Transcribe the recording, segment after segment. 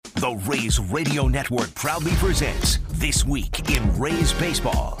The Rays Radio Network proudly presents This Week in Rays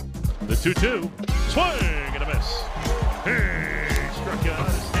Baseball. The 2-2. Swing and a miss. He struck out.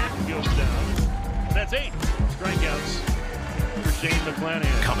 His hand goes down. That's 8 strikeouts for Shane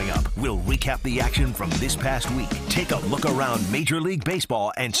McClanahan. Coming up, we'll recap the action from this past week, take a look around Major League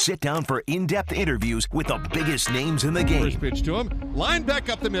Baseball, and sit down for in-depth interviews with the biggest names in the game. First pitch to him. Line back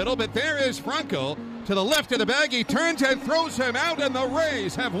up the middle, but there is Franco. To the left of the bag, he turns and throws him out, and the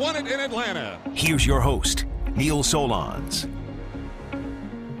Rays have won it in Atlanta. Here's your host, Neil Solondz.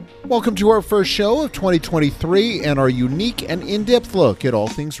 Welcome to our first show of 2023 and our unique and in-depth look at all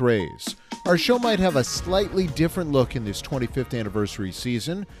things Rays. Our show might have a slightly different look in this 25th anniversary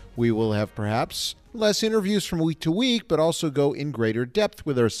season. We will have perhaps less interviews from week to week, but also go in greater depth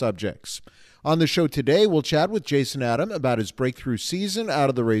with our subjects. On the show today, we'll chat with Jason Adam about his breakthrough season out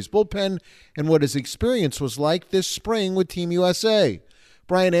of the Rays bullpen and what his experience was like this spring with Team USA.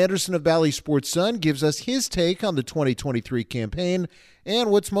 Brian Anderson of Bally Sports Sun gives us his take on the 2023 campaign and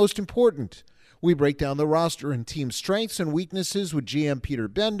what's most important. We break down the roster and team strengths and weaknesses with GM Peter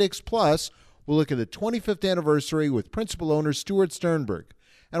Bendix, plus we'll look at the 25th anniversary with principal owner Stuart Sternberg.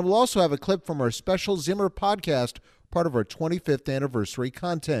 And we'll also have a clip from our special Zimmer podcast, part of our 25th anniversary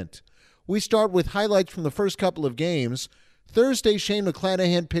content. We start with highlights from the first couple of games. Thursday, Shane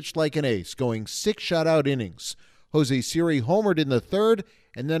McClanahan pitched like an ace, going 6 shutout innings. Jose Siri homered in the third,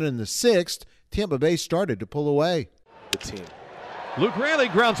 and then in the sixth, Tampa Bay started to pull away. The team. Luke Raley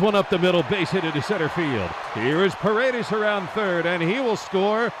grounds one up the middle, base hit into center field. Here is Paredes around third, and he will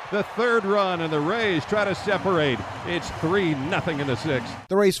score the third run, and the Rays try to separate. It's 3-0 in the sixth.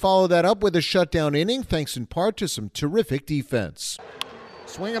 The Rays follow that up with a shutdown inning, thanks in part to some terrific defense.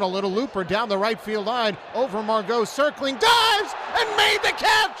 Swinging a little looper down the right field line, over Margot, circling, dives, and made the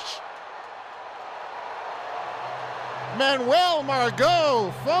catch! Manuel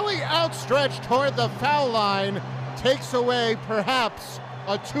Margot, fully outstretched toward the foul line, takes away perhaps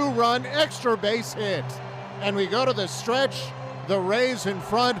a 2-run extra base hit. And we go to the stretch, the Rays in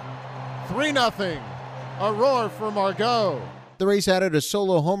front, 3-0. A roar for Margot. The Rays added a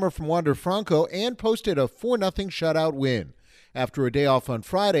solo homer from Wander Franco and posted a 4-0 shutout win. After a day off on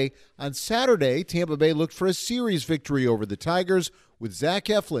Friday, on Saturday, Tampa Bay looked for a series victory over the Tigers, with Zach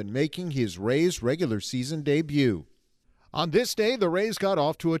Eflin making his Rays regular season debut. On this day, the Rays got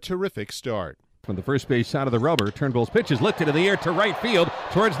off to a terrific start. From the first base side of the rubber, Turnbull's pitch is lifted in the air to right field,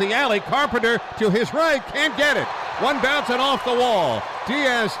 towards the alley. Carpenter to his right, can't get it. One bouncing off the wall.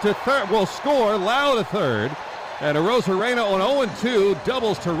 Diaz to third, will score. Lau to third. And Arozarena on 0-2,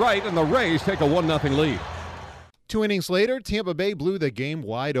 doubles to right, and the Rays take a 1-0 lead. 2 innings later, Tampa Bay blew the game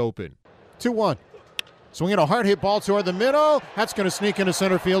wide open. 2-1. Swinging a hard hit ball toward the middle. That's going to sneak into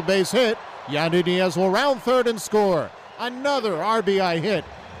center field base hit. Yandy Diaz will round third and score. Another RBI hit.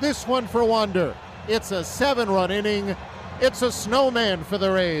 This one for Wander. It's a 7-run inning. It's a snowman for the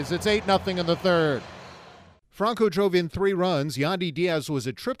Rays. It's 8-0 in the third. Franco drove in 3 runs. Yandy Diaz was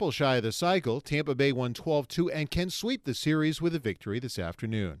a triple shy of the cycle. Tampa Bay won 12-2 and can sweep the series with a victory this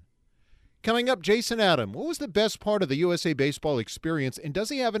afternoon. Coming up, Jason Adam. What was the best part of the USA Baseball experience, and does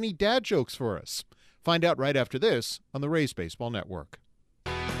he have any dad jokes for us? Find out right after this on the Rays Baseball Network.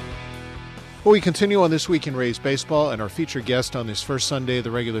 Well, we continue on This Week in Rays Baseball, and our featured guest on this first Sunday of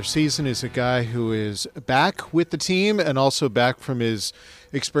the regular season is a guy who is back with the team and also back from his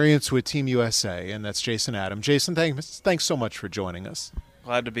experience with Team USA, and that's Jason Adam. Jason, thanks so much for joining us.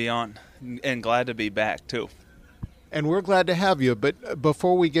 Glad to be on, and glad to be back, too. And we're glad to have you, but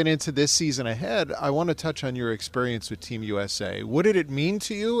before we get into this season ahead, I want to touch on your experience with Team USA. What did it mean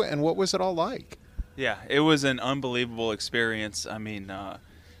to you, and what was it all like? Yeah, it was an unbelievable experience. I mean,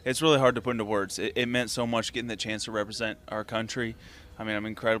 it's really hard to put into words. It meant so much getting the chance to represent our country. I mean, I'm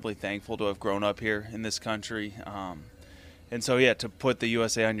incredibly thankful to have grown up here in this country. And so, yeah, to put the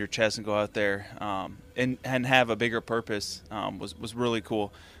USA on your chest and go out there and have a bigger purpose was really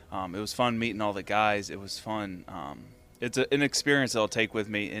cool. It was fun meeting all the guys. It was fun. It's an experience that I'll take with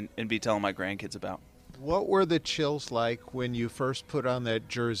me and be telling my grandkids about. What were the chills like when you first put on that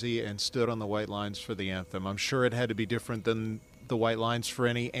jersey and stood on the white lines for the anthem? I'm sure it had to be different than the white lines for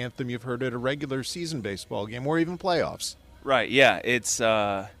any anthem you've heard at a regular season baseball game or even playoffs. Right, yeah. It's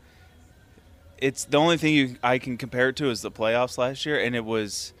the only thing I can compare it to is the playoffs last year,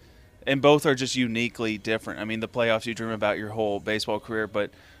 and both are just uniquely different. I mean, the playoffs you dream about your whole baseball career, but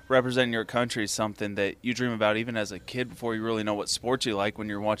representing your country is something that you dream about even as a kid before you really know what sports you like when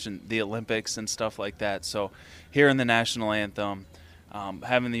you're watching the Olympics and stuff like that. So hearing the national anthem,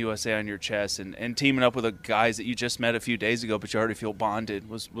 having the USA on your chest and teaming up with the guys that you just met a few days ago but you already feel bonded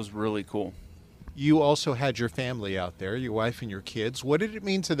was really cool. You also had your family out there, your wife and your kids. What did it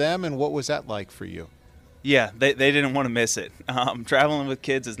mean to them, and what was that like for you? Yeah, they didn't want to miss it. Traveling with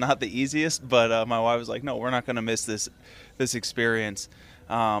kids is not the easiest, but my wife was like, no, we're not going to miss this experience.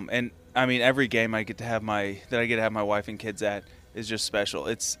 And I mean, every game I get to have my wife and kids at is just special.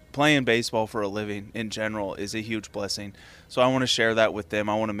 It's playing baseball for a living in general is a huge blessing. So I want to share that with them.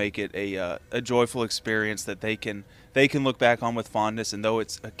 I want to make it a joyful experience that they can look back on with fondness. And though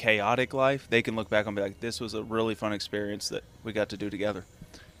it's a chaotic life, they can look back and be like, this was a really fun experience that we got to do together.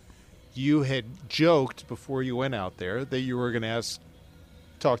 You had joked before you went out there that you were going to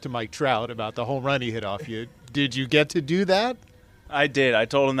talk to Mike Trout about the home run he hit off you. Did you get to do that? I did. I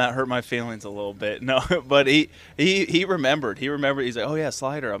told him that hurt my feelings a little bit. No, but he remembered. He remembered. He's like, "Oh yeah,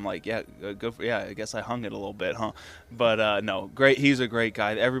 slider." I'm like, "Yeah, good for, yeah, I guess I hung it a little bit, huh?" But no, great. He's a great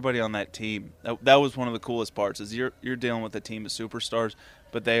guy. Everybody on that team. That was one of the coolest parts. Is you're dealing with a team of superstars,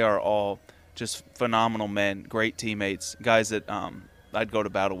 but they are all just phenomenal men, great teammates, guys that I'd go to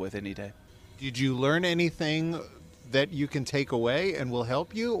battle with any day. Did you learn anything that you can take away and will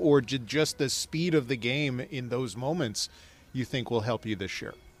help you, or did just the speed of the game in those moments you think will help you this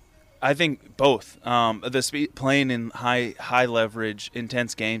year? I think both. The speed, playing in high leverage,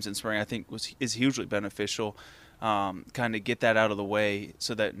 intense games in spring, I think is hugely beneficial. Kind of get that out of the way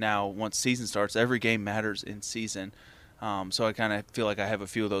so that now once season starts, every game matters in season. So I kind of feel like I have a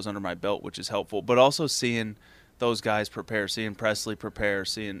few of those under my belt, which is helpful. But also seeing those guys prepare, seeing Presley prepare,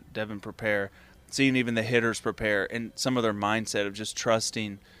 seeing Devin prepare, seeing even the hitters prepare, and some of their mindset of just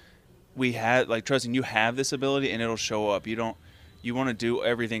trusting trusting you have this ability and it'll show up. You want to do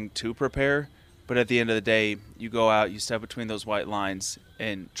everything to prepare, but at the end of the day, you go out, you step between those white lines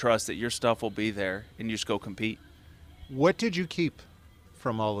and trust that your stuff will be there and you just go compete. What did you keep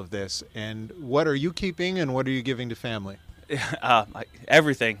from all of this, and what are you keeping and what are you giving to family?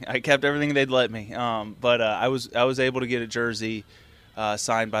 Everything. I kept everything they'd let me. But I was able to get a jersey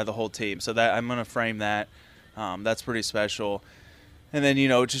signed by the whole team. So that I'm going to frame that. That's pretty special. And then,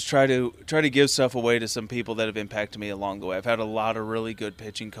 just try to give stuff away to some people that have impacted me along the way. I've had a lot of really good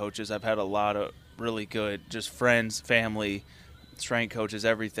pitching coaches. I've had a lot of really good just friends, family, strength coaches,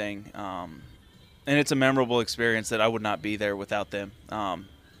 everything. And it's a memorable experience that I would not be there without them.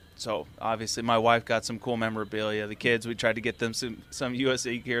 So obviously my wife got some cool memorabilia. The kids, we tried to get them some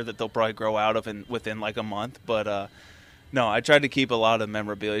USC gear that they'll probably grow out of within like a month. But no, I tried to keep a lot of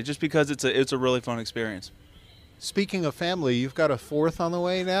memorabilia just because it's a really fun experience. Speaking of family, you've got a fourth on the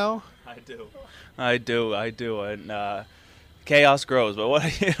way now? I do. And chaos grows. But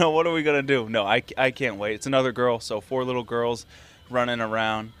what are we going to do? No, I can't wait. It's another girl, so 4 little girls running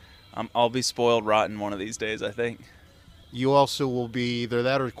around. I'll be spoiled rotten one of these days, I think. You also will be either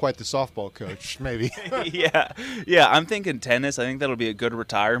that or quite the softball coach, maybe. Yeah. I'm thinking tennis. I think that'll be a good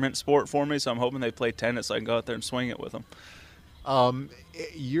retirement sport for me, so I'm hoping they play tennis so I can go out there and swing it with them.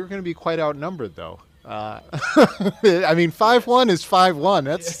 You're going to be quite outnumbered, though. I mean, 5-1 is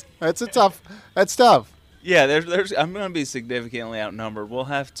 5-1. That's tough. Yeah, I'm going to be significantly outnumbered. We'll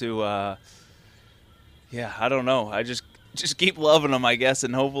have to. I don't know. I just keep loving them, I guess,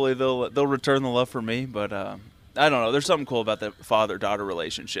 and hopefully they'll return the love for me. But I don't know. There's something cool about the father-daughter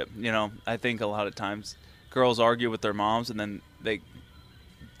relationship. I think a lot of times girls argue with their moms, and then they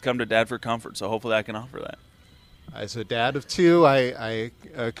come to dad for comfort. So hopefully I can offer that. As a dad of 2, I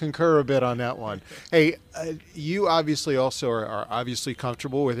concur a bit on that one. Hey, you obviously also are obviously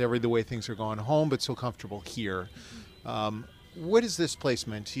comfortable with the way things are going home, but still comfortable here. What has this place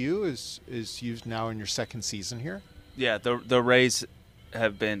meant to you as you now in your second season here? Yeah, the Rays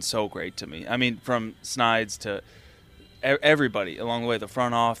have been so great to me. I mean, from Snides to everybody along the way, the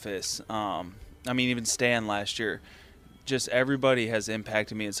front office. Even Stan last year. Just everybody has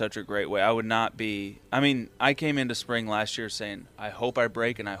impacted me in such a great way. I came into spring last year saying, I hope I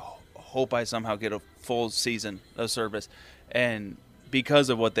break and I hope I somehow get a full season of service. And because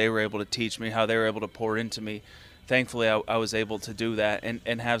of what they were able to teach me, how they were able to pour into me, thankfully I was able to do that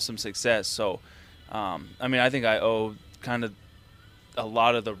and have some success. So, I think I owe kind of a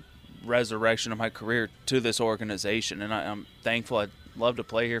lot of the resurrection of my career to this organization. And I'm thankful. I'd love to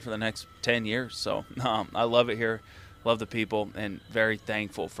play here for the next 10 years. So I love it here. Love the people, and very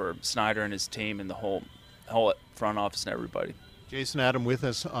thankful for Snyder and his team and the whole front office and everybody. Jason Adam with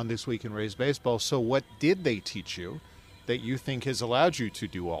us on This Week in Rays Baseball. So what did they teach you that you think has allowed you to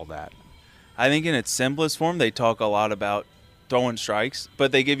do all that? I think in its simplest form, they talk a lot about throwing strikes,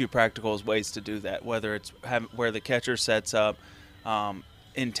 but they give you practical ways to do that, whether it's where the catcher sets up,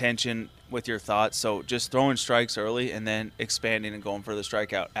 intention with your thoughts. So just throwing strikes early and then expanding and going for the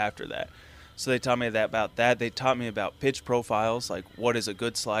strikeout after that. So they taught me about that. They taught me about pitch profiles, like what is a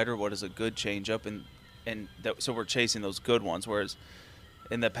good slider, what is a good changeup, so we're chasing those good ones. Whereas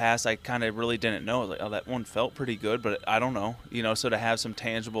in the past, I kind of really didn't know. I was like, oh, that one felt pretty good, but I don't know. So to have some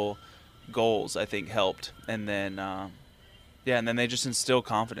tangible goals, I think helped. And then, and then they just instill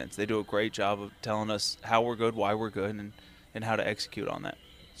confidence. They do a great job of telling us how we're good, why we're good, and how to execute on that.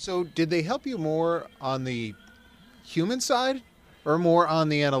 So did they help you more on the human side or more on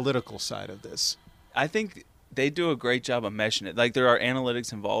the analytical side of this? I think they do a great job of meshing it. Like, there are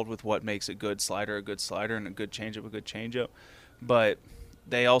analytics involved with what makes a good slider, and a good changeup. But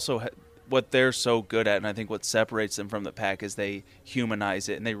they also what they're so good at, and I think what separates them from the pack, is they humanize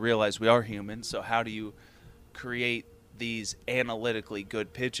it, and they realize we are human. So how do you create these analytically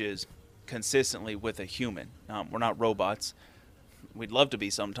good pitches consistently with a human? We're not robots. We'd love to be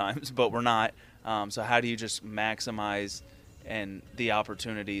sometimes, but we're not. So how do you just maximize the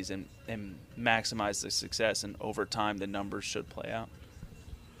opportunities and maximize the success, and over time the numbers should play out.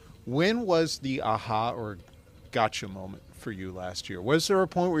 When was the aha or gotcha moment for you last year? Was there a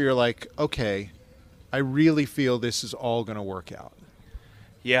point where you're like, okay, I really feel this is all going to work out?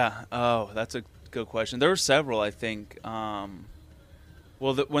 Yeah. Oh, that's a good question. There were several, I think.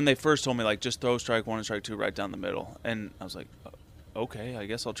 When they first told me, like, just throw strike one and strike two right down the middle, and I was like, okay, I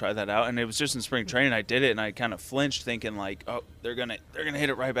guess I'll try that out. And it was just in spring training. I did it, and I kind of flinched, thinking like, oh, they're gonna hit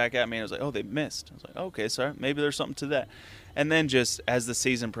it right back at me. And I was like, oh, they missed. I was like, okay, sorry, maybe there's something to that. And then just as the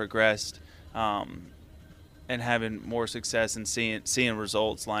season progressed, and having more success and seeing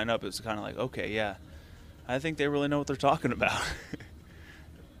results line up, it was kind of like, okay, yeah, I think they really know what they're talking about.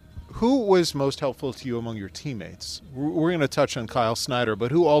 Who was most helpful to you among your teammates? We're going to touch on Kyle Snyder,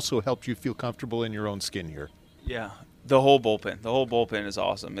 but who also helped you feel comfortable in your own skin here? Yeah, the whole bullpen. The whole bullpen is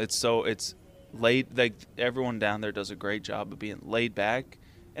awesome. It's laid, like, everyone down there does a great job of being laid back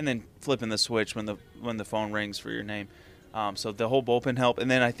and then flipping the switch when the phone rings for your name. So the whole bullpen helped. And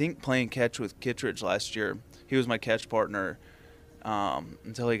then I think playing catch with Kittredge last year, he was my catch partner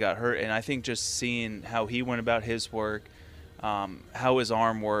until he got hurt. And I think just seeing how he went about his work, how his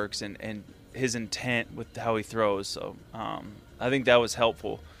arm works, and his intent with how he throws. So I think that was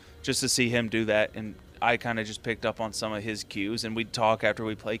helpful just to see him do that. And I kind of just picked up on some of his cues, and we'd talk after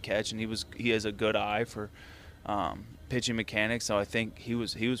we play catch, and he has a good eye for pitching mechanics. So I think he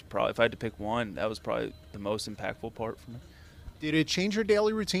was probably, if I had to pick one, that was probably the most impactful part for me. Did it change your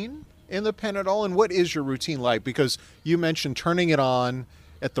daily routine in the pen at all? And what is your routine like? Because you mentioned turning it on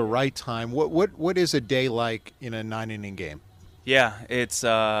at the right time. What is a day like in a 9-inning game? Yeah, it's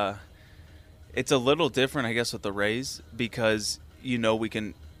a little different, I guess, with the Rays, because we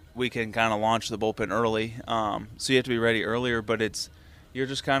can kind of launch the bullpen early, so you have to be ready earlier. But you're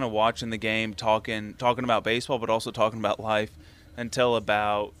just kind of watching the game, talking about baseball, but also talking about life until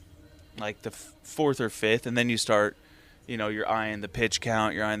about like the fourth or fifth, and then you start, you're eyeing the pitch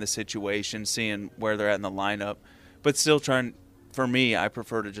count, you're eyeing the situation, seeing where they're at in the lineup, but still trying. For me, I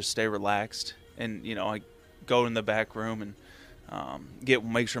prefer to just stay relaxed, and I go in the back room and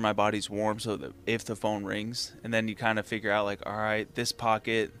make sure my body's warm so that if the phone rings, and then you kind of figure out, like, all right, this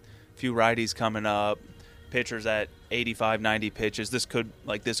pocket, few righties coming up, pitchers at 85, 90 pitches, this could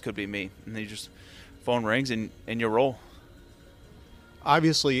be me. And then you just, phone rings and you roll.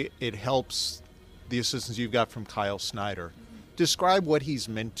 Obviously, it helps the assistance you've got from Kyle Snyder. Describe what he's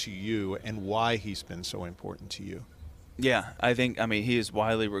meant to you and why he's been so important to you. Yeah, he is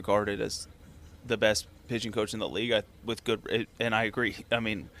widely regarded as the best pitching coach in the league with good, and I agree.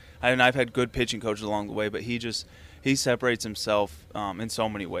 I've had good pitching coaches along the way, but he separates himself in so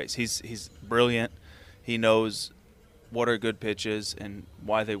many ways. He's brilliant. He knows what are good pitches and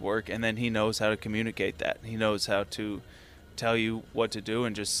why they work, and then he knows how to communicate that. He knows how to tell you what to do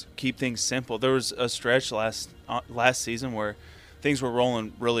and just keep things simple. There was a stretch last season where things were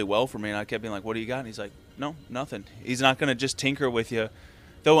rolling really well for me, and I kept being like, "What do you got?" And he's like, "No, nothing." He's not going to just tinker with you.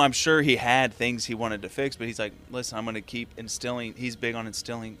 Though I'm sure he had things he wanted to fix, but he's like, listen, I'm going to keep instilling. He's big on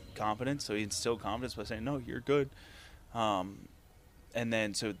instilling confidence, so he instilled confidence by saying, no, you're good. And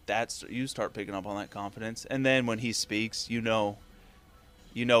then so you start picking up on that confidence. And then when he speaks, you know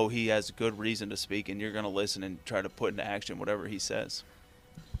he has good reason to speak, and you're going to listen and try to put into action whatever he says.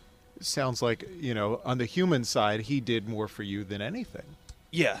 It sounds like, on the human side, he did more for you than anything.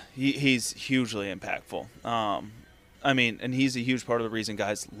 Yeah, he's hugely impactful. And he's a huge part of the reason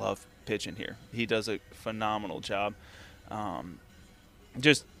guys love pitching here. He does a phenomenal job,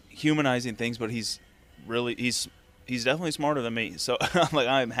 just humanizing things. But he's definitely smarter than me. So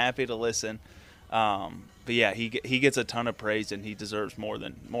I'm happy to listen. But yeah, he gets a ton of praise, and he deserves more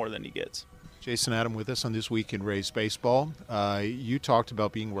than he gets. Jason Adam with us on This Week in Rays Baseball. You talked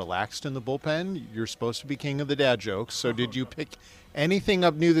about being relaxed in the bullpen. You're supposed to be king of the dad jokes. So did you pick anything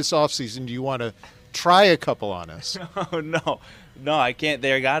up new this offseason? Do you want to try a couple on us? Oh, no, I can't.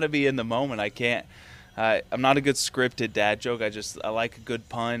 They got to be in the moment. I can't. I'm not a good scripted dad joke. I like a good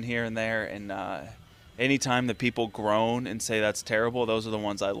pun here and there. And anytime that people groan and say that's terrible, those are the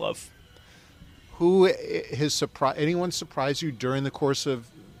ones I love. Who has anyone surprised you during the course of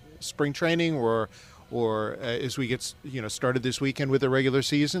spring training or as we get started this weekend with the regular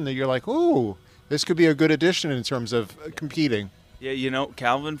season that you're like, ooh, this could be a good addition in terms of competing? Yeah,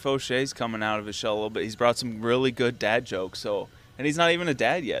 Calvin Faucher's coming out of his shell a little bit. He's brought some really good dad jokes, and he's not even a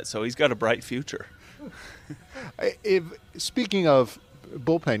dad yet, so he's got a bright future. Speaking of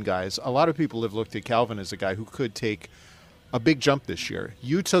bullpen guys, a lot of people have looked at Calvin as a guy who could take a big jump this year.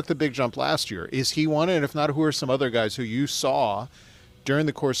 You took the big jump last year. Is he one? And if not, who are some other guys who you saw during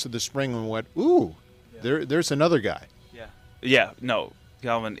the course of the spring and went, ooh, there's another guy? Yeah, no,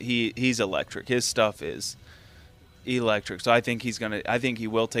 Calvin, he's electric. His stuff is electric. So I think he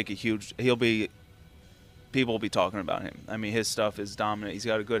will take people will be talking about him. I mean, his stuff is dominant. He's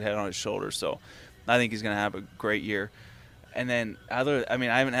got a good head on his shoulders, so I think he's going to have a great year. And then I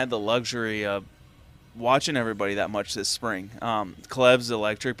haven't had the luxury of watching everybody that much this spring. Kleb's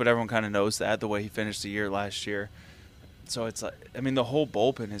electric, but everyone kind of knows that, the way he finished the year last year. So it's like, the whole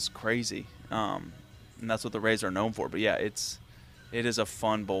bullpen is crazy, and that's what the Rays are known for. But yeah, it is a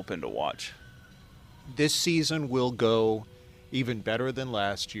fun bullpen to watch. This season will go even better than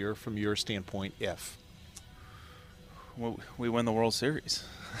last year from your standpoint if we win the World Series.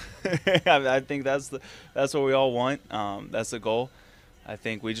 I think that's what we all want. That's the goal. I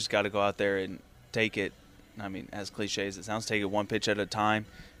think we just got to go out there and take it. As cliche as it sounds, take it one pitch at a time.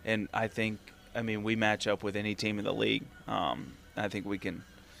 And I think, we match up with any team in the league. I think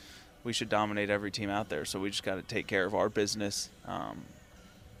we should dominate every team out there. So we just got to take care of our business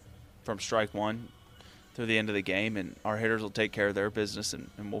from strike one through the end of the game, and our hitters will take care of their business, and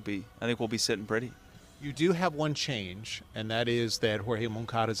I think we'll be sitting pretty. You do have one change, and that is that Jorge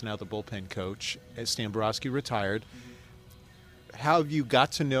Moncada is now the bullpen coach, as Stan Borowski retired. Mm-hmm. How have you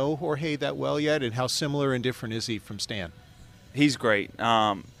got to know Jorge that well yet, and how similar and different is he from Stan? He's great.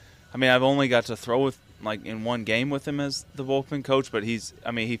 I've only got to throw with in one game with him as the bullpen coach, but he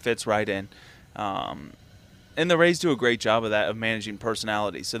fits right in. And the Rays do a great job of that, of managing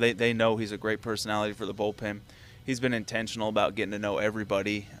personality. So they know he's a great personality for the bullpen. He's been intentional about getting to know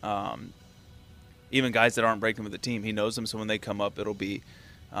everybody, even guys that aren't breaking with the team. He knows them, so when they come up, it'll be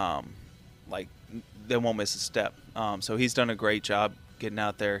they won't miss a step. So he's done a great job getting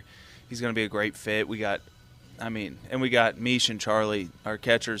out there. He's going to be a great fit. We got Mish and Charlie, our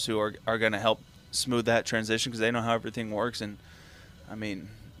catchers, who are going to help smooth that transition because they know how everything works. And,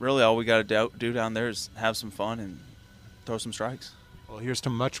 really all we got to do down there is have some fun and throw some strikes. Well, here's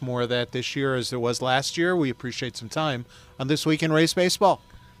to much more of that this year as there was last year. We appreciate some time on This Week in Rays Baseball.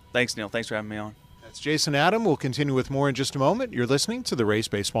 Thanks, Neil. Thanks for having me on. That's Jason Adam. We'll continue with more in just a moment. You're listening to the Rays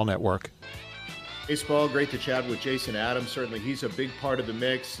Baseball Network. Baseball, great to chat with Jason Adam. Certainly he's a big part of the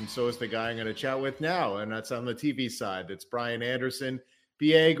mix, and so is the guy I'm going to chat with now, and that's on the TV side. That's Brian Anderson.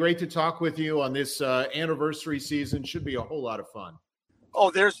 BA, great to talk with you on this anniversary season. Should be a whole lot of fun. Oh,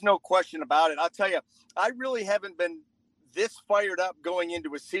 there's no question about it. I'll tell you, I really haven't been this fired up going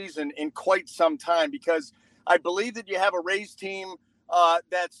into a season in quite some time because I believe that you have a Rays team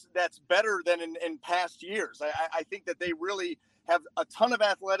that's better than in past years. I think that they really have a ton of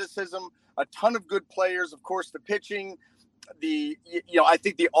athleticism, a ton of good players. Of course, the pitching, I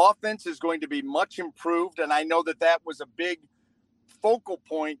think the offense is going to be much improved, and I know that was a big focal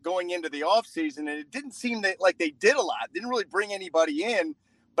point going into the offseason, and it didn't seem like they did a lot. Didn't really bring anybody in,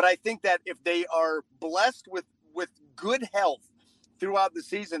 but I think that if they are blessed with good health throughout the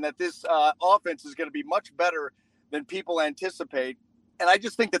season, that this offense is going to be much better than people anticipate. And I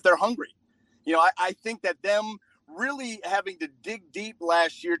just think that they're hungry. I think that them really having to dig deep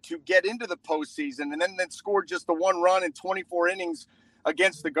last year to get into the postseason and then score just the one run in 24 innings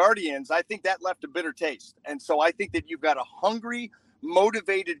against the Guardians, I think that left a bitter taste. And so I think that you've got a hungry,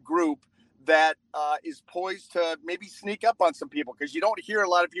 motivated group that is poised to maybe sneak up on some people, because you don't hear a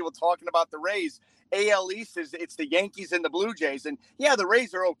lot of people talking about the Rays. AL East it's the Yankees and the Blue Jays, and yeah, the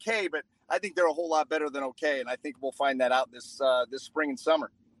Rays are okay, but I think they're a whole lot better than okay, and I think we'll find that out this spring and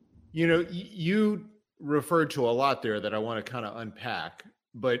summer. You referred to a lot there that I want to kind of unpack,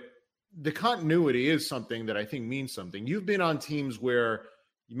 but the continuity is something that I think means something. You've been on teams where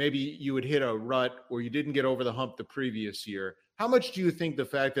maybe you would hit a rut or you didn't get over the hump the previous year. How much do you think the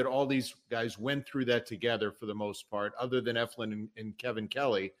fact that all these guys went through that together for the most part, other than Eflin and Kevin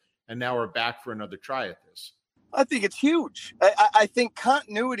Kelly, and now are back for another try at this? I think it's huge. I think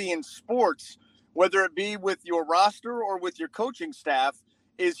continuity in sports, whether it be with your roster or with your coaching staff,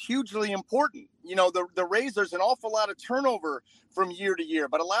 is hugely important. You know, the Rays, there's an awful lot of turnover from year to year,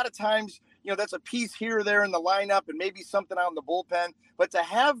 but a lot of times, you know, that's a piece here or there in the lineup and maybe something out in the bullpen. But to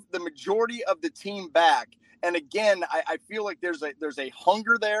have the majority of the team back, and again, I feel like there's a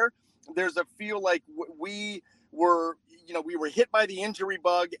hunger there. There's a feel like we were hit by the injury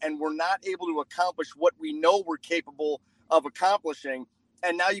bug and we're not able to accomplish what we know we're capable of accomplishing.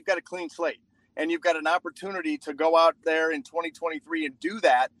 And now you've got a clean slate and you've got an opportunity to go out there in 2023 and do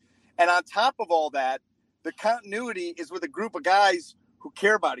that. And on top of all that, the continuity is with a group of guys who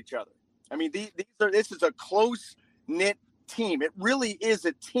care about each other. I mean, this is a close-knit team. It really is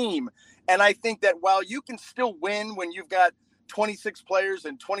a team. And I think that while you can still win when you've got 26 players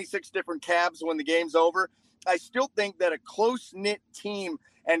and 26 different cabs when the game's over, I still think that a close-knit team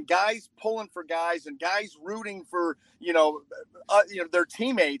and guys pulling for guys and guys rooting for, their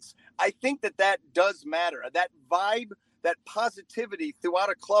teammates, I think that does matter. That vibe, that positivity throughout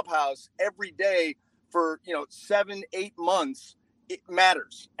a clubhouse every day for, 7-8 months, it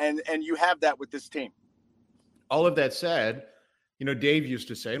matters. And you have that with this team. All of that said, Dave used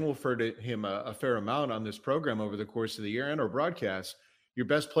to say, and we'll refer to him a fair amount on this program over the course of the year and our broadcast, your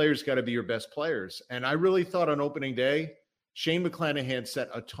best players got to be your best players. And I really thought on opening day, Shane McClanahan set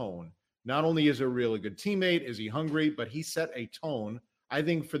a tone. Not only is he a really good teammate, is he hungry, but he set a tone, I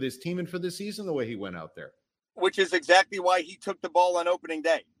think, for this team and for the season, the way he went out there. Which is exactly why he took the ball on opening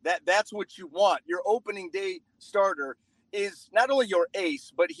day. That's what you want. Your opening day starter is not only your ace,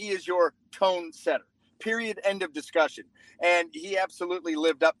 but he is your tone setter. Period. End of discussion. And he absolutely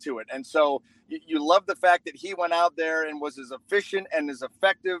lived up to it. And so you love the fact that he went out there and was as efficient and as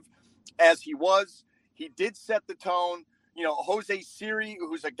effective as he was. He did set the tone. Jose Siri,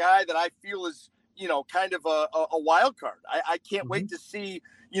 who's a guy that I feel is, kind of a wild card. I can't wait to see,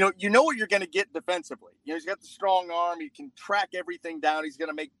 what you're going to get defensively. He's got the strong arm. He can track everything down. He's going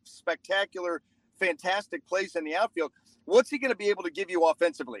to make spectacular, fantastic plays in the outfield. What's he going to be able to give you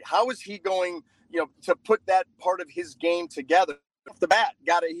offensively? How is he going, to put that part of his game together? Off the bat, he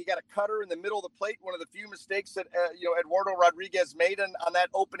got a cutter in the middle of the plate. One of the few mistakes that Eduardo Rodriguez made on that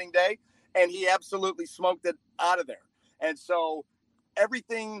opening day, and he absolutely smoked it out of there. And so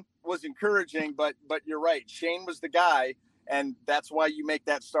everything was encouraging, but you're right. Shane was the guy, and that's why you make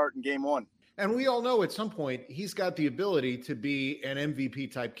that start in game one. And we all know at some point he's got the ability to be an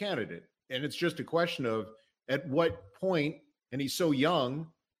MVP type candidate. And it's just a question of at what point, and he's so young,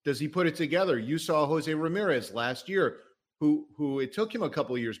 does he put it together? You saw Jose Ramirez last year, who it took him a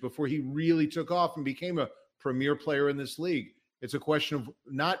couple of years before he really took off and became a premier player in this league. It's a question of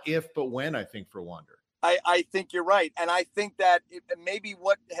not if, but when, I think, for Wander. I think you're right. And I think that maybe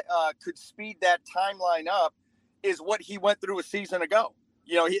what could speed that timeline up is what he went through a season ago.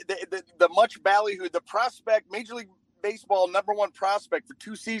 The much ballyhooed, the prospect, Major League Baseball #1 prospect for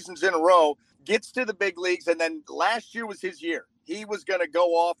 2 seasons in a row, gets to the big leagues. And then last year was his year. He was going to go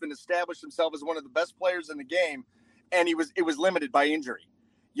off and establish himself as one of the best players in the game. And it was limited by injury.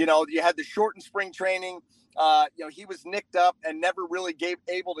 You had the shortened spring training. He was nicked up and never really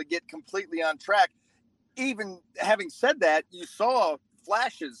able to get completely on track. Even having said that, you saw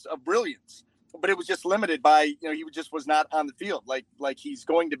flashes of brilliance, but it was just limited by, he just was not on the field like he's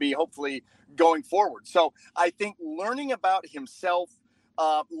going to be hopefully going forward. So I think learning about himself,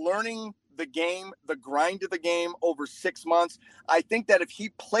 learning the game, the grind of the game over 6 months, I think that if he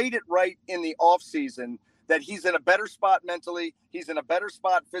played it right in the off season, that he's in a better spot mentally, he's in a better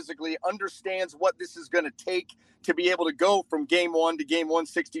spot physically, understands what this is going to take to be able to go from game one to game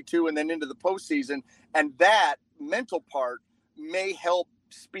 162 and then into the postseason. And that mental part may help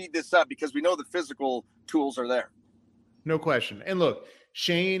speed this up because we know the physical tools are there. No question. And look,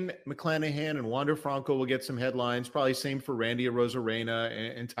 Shane McClanahan and Wander Franco will get some headlines, probably same for Randy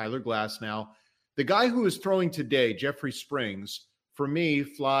Arozarena and Tyler Glasnow. The guy who is throwing today, Jeffrey Springs, for me,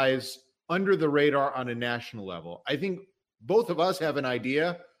 flies under the radar on a national level. I think both of us have an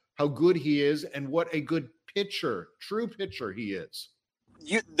idea how good he is and what a good pitcher, true pitcher he is.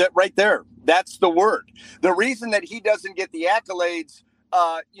 That right there, that's the word. The reason that he doesn't get the accolades,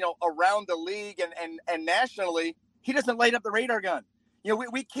 around the league and nationally, he doesn't light up the radar gun.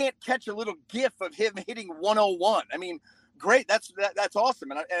 We can't catch a little gif of him hitting 101. I mean, great, that's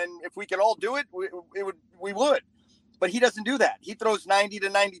awesome, and if we could all do it, we would. But he doesn't do that. He throws 90 to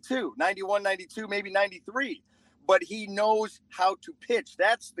 92, 91, 92, maybe 93. But he knows how to pitch.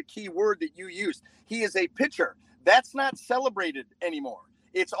 That's the key word that you used. He is a pitcher. That's not celebrated anymore.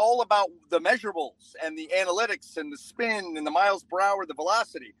 It's all about the measurables and the analytics and the spin and the miles per hour, the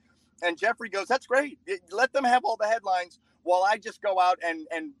velocity. And Jeffrey goes, that's great. Let them have all the headlines while I just go out and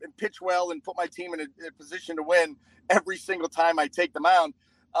pitch well and put my team in a position to win every single time I take the mound.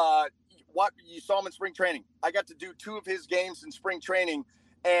 What you saw him in spring training. I got to do 2 of his games in spring training,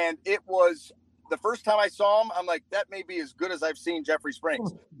 and it was the first time I saw him, I'm like, that may be as good as I've seen Jeffrey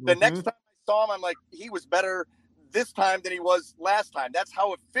Springs. The next time I saw him, I'm like, he was better this time than he was last time. That's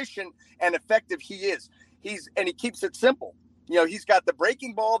how efficient and effective he is. And he keeps it simple. He's got the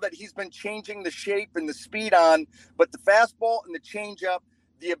breaking ball that he's been changing the shape and the speed on, but the fastball and the changeup,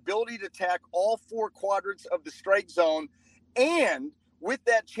 the ability to attack all 4 quadrants of the strike zone, and with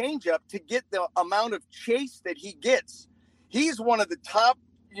that changeup to get the amount of chase that he gets. He's one of the top,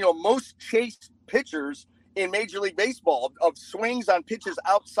 most chased pitchers in Major League Baseball of swings on pitches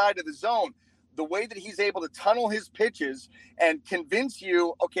outside of the zone. The way that he's able to tunnel his pitches and convince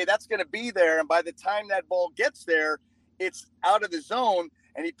you, okay, that's going to be there. And by the time that ball gets there, it's out of the zone,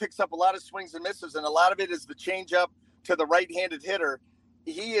 and he picks up a lot of swings and misses. And a lot of it is the changeup to the right-handed hitter.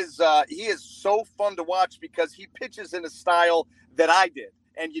 He is so fun to watch because he pitches in a style that I did,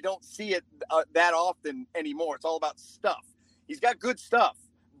 and you don't see it that often anymore. It's all about stuff. He's got good stuff,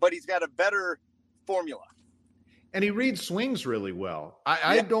 but he's got a better formula. And he reads swings really well.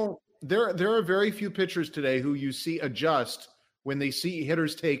 I don't. There are very few pitchers today who you see adjust when they see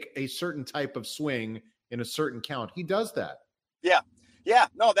hitters take a certain type of swing in a certain count. He does that. Yeah.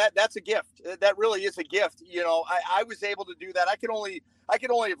 No, that's a gift. That really is a gift. I was able to do that. I could only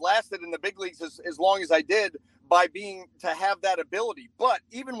have lasted in the big leagues as long as I did by to have that ability. But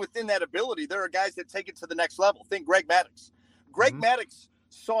even within that ability, there are guys that take it to the next level. Think Greg Maddux. Greg Maddux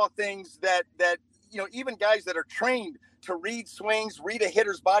saw things that even guys that are trained to read swings, read a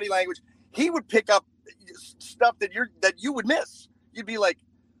hitter's body language, he would pick up stuff that you would miss. You'd be like,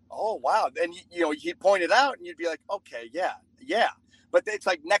 oh wow, and he'd point it out, and you'd be like, okay, yeah. But it's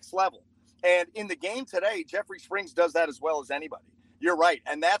like next level. And in the game today, Jeffrey Springs does that as well as anybody. You're right.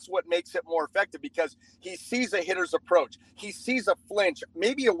 And that's what makes it more effective because he sees a hitter's approach. He sees a flinch,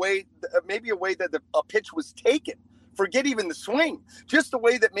 maybe a way that a pitch was taken. Forget even the swing. Just the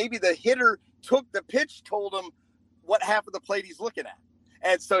way that maybe the hitter took the pitch told him what half of the plate he's looking at.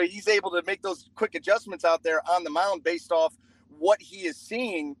 And so he's able to make those quick adjustments out there on the mound based off what he is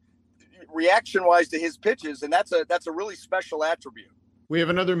seeing reaction-wise to his pitches. And that's a really special attribute. We have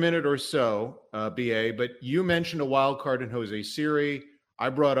another minute or so, BA, but you mentioned a wild card in Jose Siri. I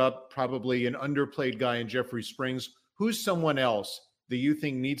brought up probably an underplayed guy in Jeffrey Springs. Who's someone else that you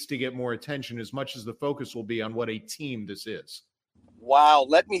think needs to get more attention as much as the focus will be on what a team this is? Wow,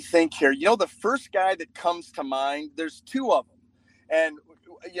 let me think here. The first guy that comes to mind, there's 2 of them. And,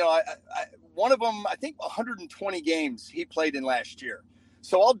 one of them, I think 120 games he played in last year.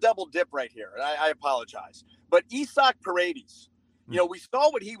 So I'll double dip right here, and I apologize. But Isaac Paredes, we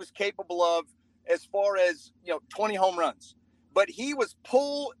saw what he was capable of as far as, 20 home runs. But he was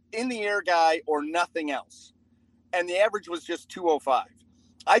pull in the air guy or nothing else. And the average was just 205.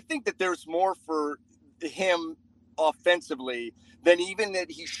 I think that there's more for him offensively than even that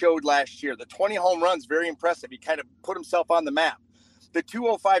he showed last year. The 20 home runs, very impressive. He kind of put himself on the map. The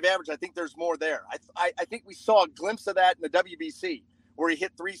 205 average, I think there's more there. I think we saw a glimpse of that in the WBC where he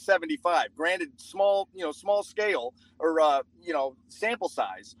hit 375. Granted, small scale or, sample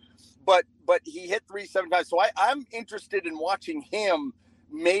size, but he hit 375. So I'm interested in watching him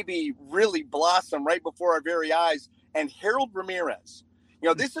maybe really blossom right before our very eyes. And Harold Ramirez,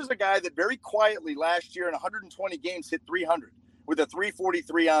 this is a guy that very quietly last year in 120 games hit 300 with a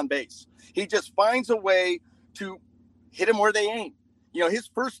 343 on base. He just finds a way to hit him where they aim. His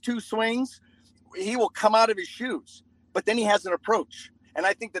first 2 swings, he will come out of his shoes, but then he has an approach. And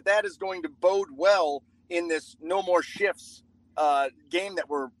I think that is going to bode well in this no more shifts game that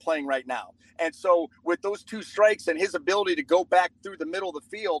we're playing right now. And so with those 2 strikes and his ability to go back through the middle of the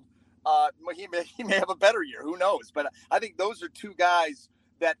field, he may have a better year. Who knows? But I think those are 2 guys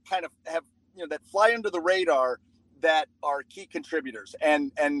that kind of have, that fly under the radar that are key contributors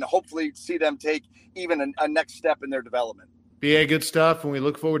and hopefully see them take even a next step in their development. BA, good stuff. And we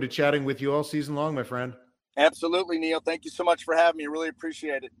look forward to chatting with you all season long, my friend. Absolutely, Neil. Thank you so much for having me. I really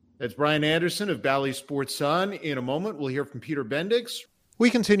appreciate it. That's Brian Anderson of Bally Sports Sun. In a moment, we'll hear from Peter Bendix.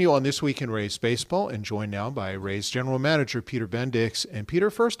 We continue on This Week in Rays Baseball and joined now by Rays General Manager Peter Bendix. And Peter,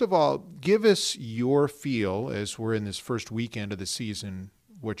 first of all, give us your feel as we're in this first weekend of the season,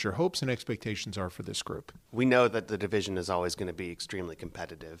 what your hopes and expectations are for this group. We know that the division is always going to be extremely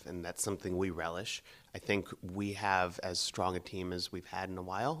competitive, and that's something we relish. I think we have as strong a team as we've had in a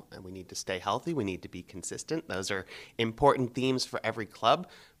while, and we need to stay healthy. We need to be consistent. Those are important themes for every club,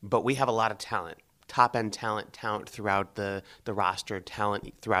 but we have a lot of talent top-end talent throughout the roster,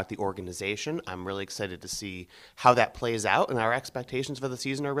 talent throughout the organization. I'm really excited to see how that plays out, and our expectations for the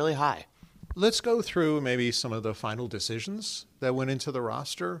season are really high. Let's go through maybe some of the final decisions that went into the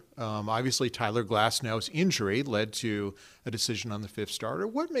roster. Obviously, Tyler Glasnow's injury led to a decision on the fifth starter.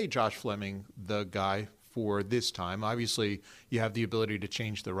 What made Josh Fleming the guy for this time? Obviously, you have the ability to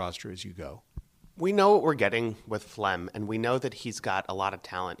change the roster as you go. We know what we're getting with Flem, and we know that he's got a lot of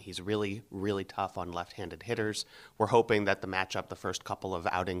talent. He's really, really tough on left-handed hitters. We're hoping that the matchup, the first couple of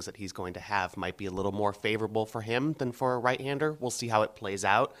outings that he's going to have, might be a little more favorable for him than for a right-hander. We'll see how it plays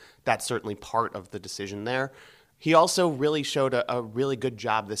out. That's certainly part of the decision there. He also really showed a really good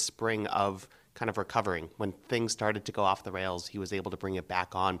job this spring of kind of recovering. When things started to go off the rails, he was able to bring it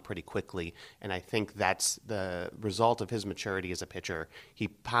back on pretty quickly, and I think that's the result of his maturity as a pitcher. He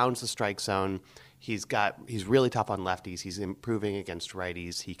pounds the strike zone. He's really tough on lefties. He's improving against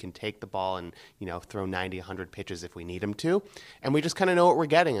righties. He can take the ball and, throw 90, 100 pitches if we need him to. And we just kind of know what we're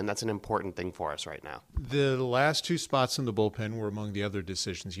getting, and that's an important thing for us right now. The last two spots in the bullpen were among the other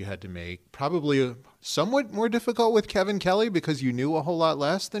decisions you had to make. Probably somewhat more difficult with Kevin Kelly because you knew a whole lot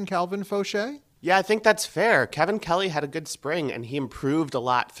less than Calvin Fauché. Yeah, I think that's fair. Kevin Kelly had a good spring, and he improved a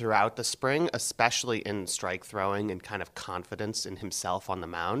lot throughout the spring, especially in strike throwing and kind of confidence in himself on the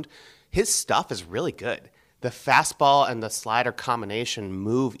mound. His stuff is really good. The fastball and the slider combination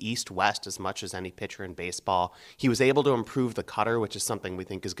move east-west as much as any pitcher in baseball. He was able to improve the cutter, which is something we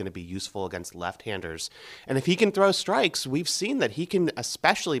think is going to be useful against left-handers. And if he can throw strikes, we've seen that he can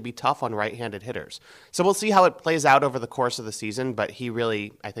especially be tough on right-handed hitters. So we'll see how it plays out over the course of the season, but he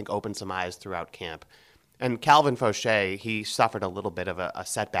really, I think, opened some eyes throughout camp. And Calvin Fauché, he suffered a little bit of a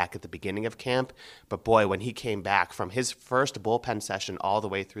setback at the beginning of camp. But boy, when he came back from his first bullpen session all the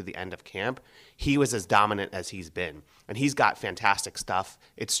way through the end of camp, he was as dominant as he's been. And he's got fantastic stuff.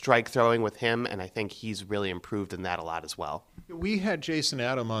 It's strike throwing with him, and I think he's really improved in that a lot as well. We had Jason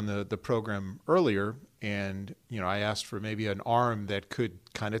Adam on the program earlier, and I asked for maybe an arm that could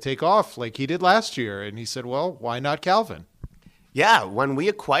kind of take off like he did last year. And he said, well, why not Calvin? Yeah, when we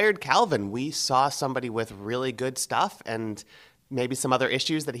acquired Calvin, we saw somebody with really good stuff and maybe some other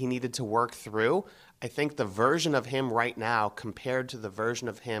issues that he needed to work through. I think the version of him right now compared to the version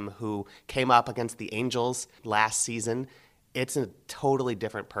of him who came up against the Angels last season, it's a totally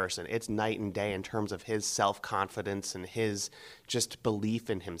different person. It's night and day in terms of his self-confidence and his just belief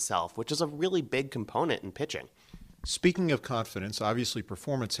in himself, which is a really big component in pitching. Speaking of confidence, obviously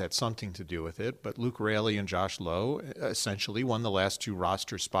performance had something to do with it, but Luke Raley and Josh Lowe essentially won the last two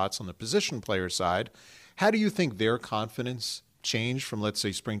roster spots on the position player side. How do you think their confidence changed from, let's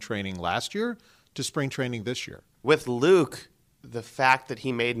say, spring training last year to spring training this year? With Luke, the fact that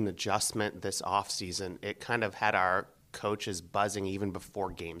he made an adjustment this offseason, it kind of had our coaches buzzing even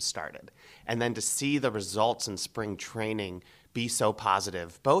before games started. And then to see the results in spring training be so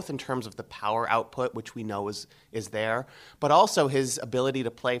positive, both in terms of the power output, which we know is there, but also his ability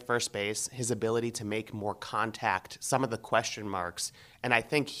to play first base, his ability to make more contact, some of the question marks. And I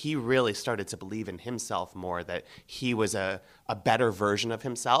think he really started to believe in himself more, that he was a better version of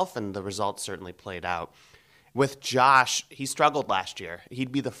himself, and the results certainly played out. With Josh, he struggled last year.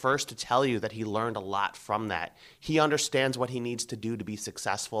 He'd be the first to tell you that he learned a lot from that. He understands what he needs to do to be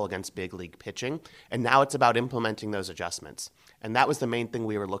successful against big league pitching, and now it's about implementing those adjustments. And that was the main thing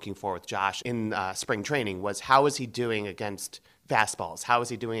we were looking for with Josh in spring training, was how is he doing against fastballs? How is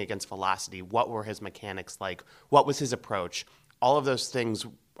he doing against velocity? What were his mechanics like? What was his approach? All of those things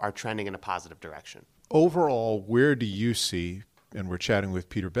are trending in a positive direction. Overall, where do you see, and we're chatting with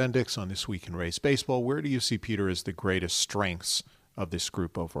Peter Bendix on This Week in Rays Baseball, where do you see, Peter, as the greatest strengths of this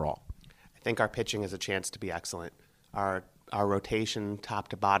group overall? I think our pitching has a chance to be excellent. Our rotation, top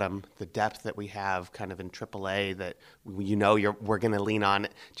to bottom, the depth that we have kind of in AAA that we're going to lean on,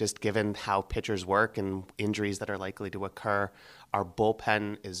 just given how pitchers work and injuries that are likely to occur. Our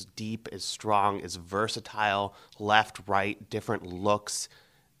bullpen is deep, is strong, is versatile, left, right, different looks.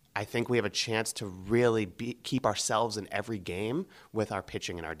 I think we have a chance to really keep ourselves in every game with our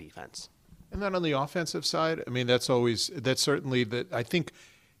pitching and our defense. And then on the offensive side, I mean, that's certainly that. I think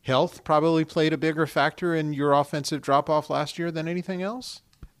health probably played a bigger factor in your offensive drop-off last year than anything else?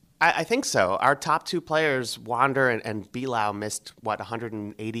 I think so. Our top two players, Wander and Bilal, missed,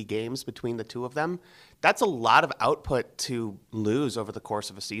 180 games between the two of them? That's a lot of output to lose over the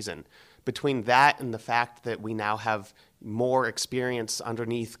course of a season. Between that and the fact that we now have more experience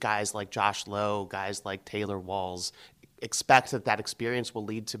underneath guys like Josh Lowe, guys like Taylor Walls, expect that experience will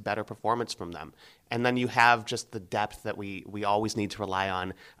lead to better performance from them. And then you have just the depth that we always need to rely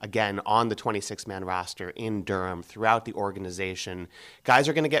on, again, on the 26-man roster in Durham, throughout the organization. Guys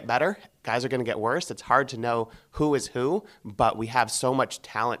are going to get better. Guys are going to get worse. It's hard to know who is who, but we have so much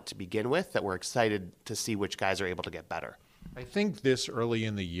talent to begin with that we're excited to see which guys are able to get better. I think this early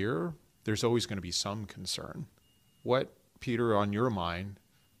in the year, there's always going to be some concern. What, Peter, on your mind,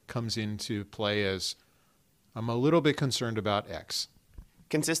 comes into play as I'm a little bit concerned about X?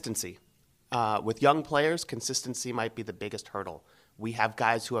 Consistency. With young players, consistency might be the biggest hurdle. We have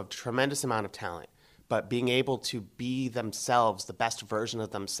guys who have a tremendous amount of talent, but being able to be themselves, the best version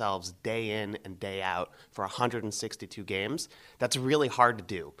of themselves, day in and day out for 162 games, that's really hard to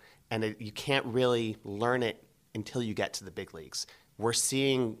do. And you can't really learn it until you get to the big leagues.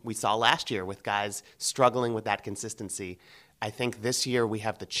 We saw last year with guys struggling with that consistency. I think this year we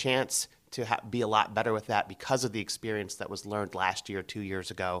have the chance to be a lot better with that because of the experience that was learned last year, 2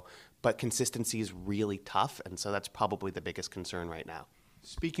 years ago. But consistency is really tough, and so that's probably the biggest concern right now.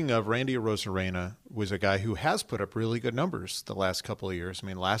 Speaking of, Randy Arozarena was a guy who has put up really good numbers the last couple of years. I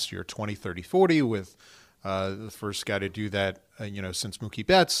mean, last year, 20, 30, 40 with the first guy to do that, since Mookie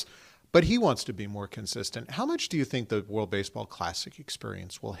Betts. But he wants to be more consistent. How much do you think the World Baseball Classic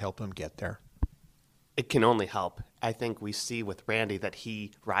experience will help him get there? It can only help. I think we see with Randy that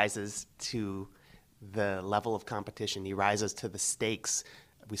he rises to the level of competition. He rises to the stakes.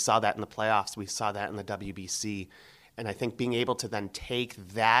 We saw that in the playoffs. We saw that in the WBC. And I think being able to then take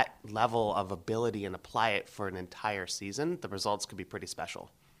that level of ability and apply it for an entire season, the results could be pretty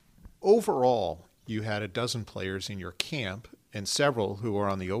special. Overall, you had a dozen players in your camp and several who are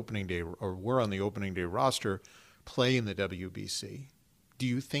on the opening day or were on the opening day roster play in the WBC. Do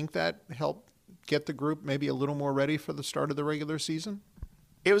you think that helped get the group maybe a little more ready for the start of the regular season?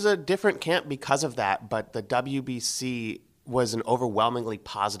 It was a different camp because of that, but the WBC was an overwhelmingly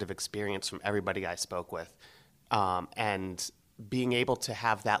positive experience from everybody I spoke with. And being able to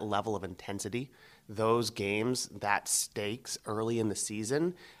have that level of intensity, those games, that stakes early in the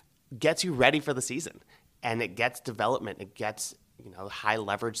season, gets you ready for the season. And it gets development. It gets high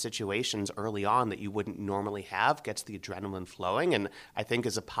leverage situations early on that you wouldn't normally have, gets the adrenaline flowing, and I think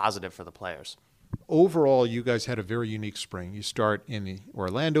is a positive for the players. Overall, you guys had a very unique spring. You start in the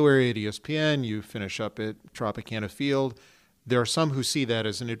Orlando area at ESPN, you finish up at Tropicana Field. There are some who see that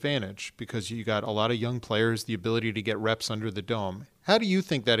as an advantage because you got a lot of young players, the ability to get reps under the dome. How do you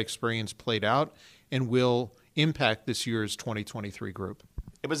think that experience played out and will impact this year's 2023 group?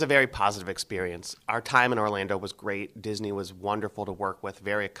 It was a very positive experience. Our time in Orlando was great. Disney was wonderful to work with,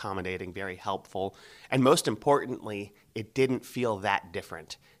 very accommodating, very helpful. And most importantly, it didn't feel that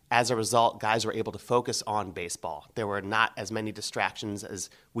different. As a result, guys were able to focus on baseball. There were not as many distractions as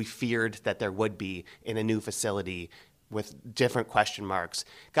we feared that there would be in a new facility with different question marks.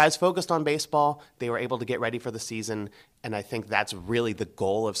 Guys focused on baseball. They were able to get ready for the season, and I think that's really the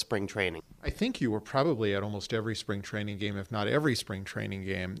goal of spring training. I think you were probably at almost every spring training game, if not every spring training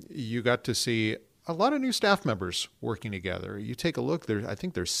game. You got to see a lot of new staff members working together. You take a look, I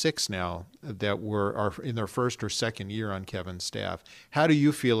think there's 6 now that are in their first or second year on Kevin's staff. How do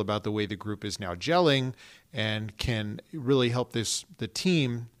you feel about the way the group is now gelling and can really help the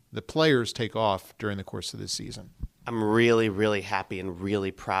team, the players, take off during the course of this season? I'm really, really happy and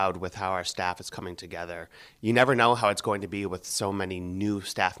really proud with how our staff is coming together. You never know how it's going to be with so many new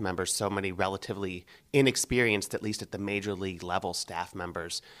staff members, so many relatively inexperienced, at least at the major league level, staff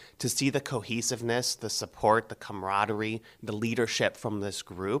members. To see the cohesiveness, the support, the camaraderie, the leadership from this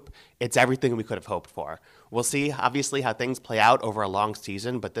group, it's everything we could have hoped for. We'll see, obviously, how things play out over a long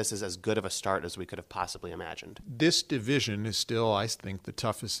season, but this is as good of a start as we could have possibly imagined. This division is still, I think, the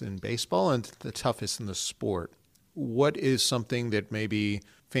toughest in baseball and the toughest in the sport. What is something that maybe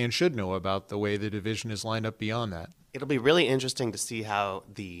fans should know about the way the division is lined up beyond that? It'll be really interesting to see how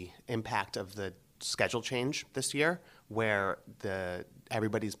the impact of the schedule change this year, where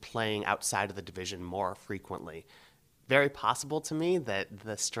everybody's playing outside of the division more frequently. Very possible to me that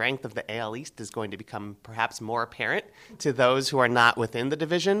the strength of the AL East is going to become perhaps more apparent to those who are not within the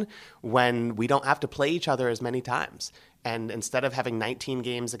division when we don't have to play each other as many times. And instead of having 19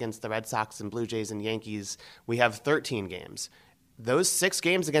 games against the Red Sox and Blue Jays and Yankees, we have 13 games. Those 6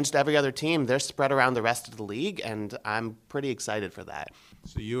 games against every other team, they're spread around the rest of the league, and I'm pretty excited for that.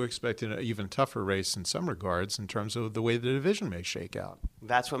 So you expect an even tougher race in some regards in terms of the way the division may shake out.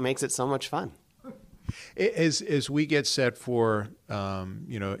 That's what makes it so much fun. As we get set for,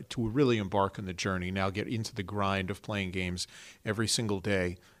 to really embark on the journey, now get into the grind of playing games every single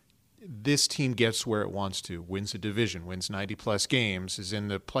day, this team gets where it wants to, wins a division, wins 90-plus games, is in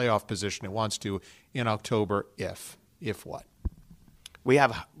the playoff position it wants to in October if. if what? We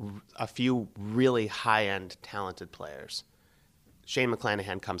have a few really high-end talented players. Shane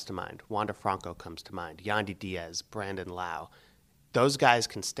McClanahan comes to mind. Wander Franco comes to mind. Yandy Diaz, Brandon Lau. Those guys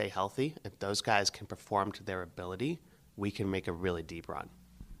can stay healthy. If those guys can perform to their ability, we can make a really deep run.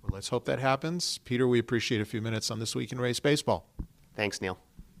 Well, let's hope that happens. Peter, we appreciate a few minutes on This Week in Rays Baseball. Thanks, Neil.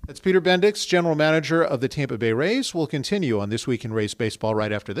 That's Peter Bendix, General Manager of the Tampa Bay Rays. We'll continue on This Week in Rays Baseball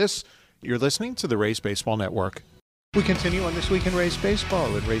right after this. You're listening to the Rays Baseball Network. We continue on This Week in Rays Baseball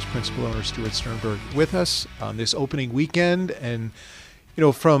with Rays principal owner Stuart Sternberg with us on this opening weekend. And,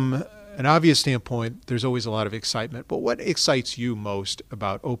 from an obvious standpoint, there's always a lot of excitement. But what excites you most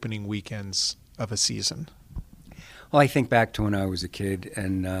about opening weekends of a season? Well, I think back to when I was a kid,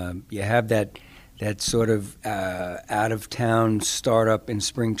 and you have that sort of out-of-town startup in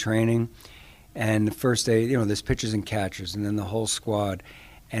spring training. And the first day, there's pitchers and catchers, and then the whole squad.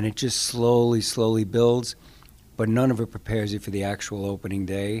 And it just slowly builds. But none of it prepares you for the actual opening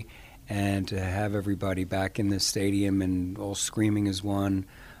day, and to have everybody back in the stadium and all screaming as one,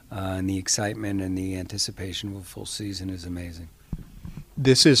 and the excitement and the anticipation of a full season is amazing.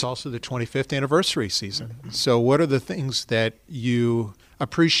 This is also the 25th anniversary season. So what are the things that you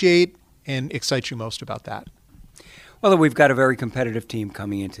appreciate and excite you most about that? Well, we've got a very competitive team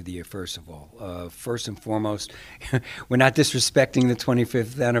coming into the year, first of all. First and foremost, we're not disrespecting the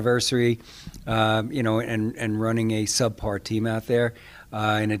 25th anniversary, and running a subpar team out there.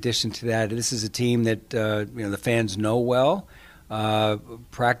 In addition to that, this is a team that, the fans know well.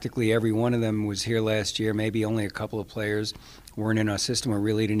 Practically every one of them was here last year. Maybe only a couple of players weren't in our system or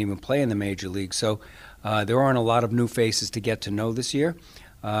really didn't even play in the major league. So there aren't a lot of new faces to get to know this year.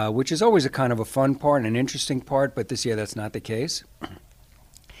 Which is always a kind of a fun part and an interesting part, but this year that's not the case.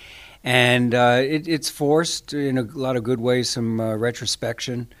 And it's forced in a lot of good ways some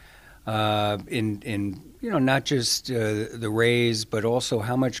retrospection in not just the Rays, but also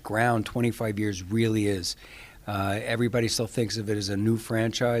how much ground 25 years really is. Everybody still thinks of it as a new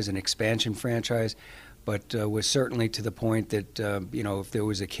franchise, an expansion franchise, but we're certainly to the point that if there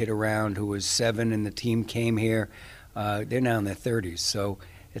was a kid around who was 7 and the team came here, they're now in their 30s, so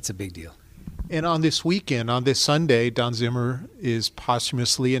it's a big deal. And on this weekend, on this Sunday, Don Zimmer is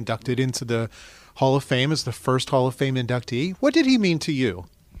posthumously inducted into the Hall of Fame as the first Hall of Fame inductee. What did he mean to you?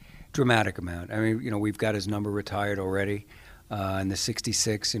 Dramatic amount. I mean, we've got his number retired already. In the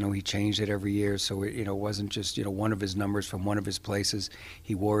 66, he changed it every year, so it wasn't just one of his numbers from one of his places.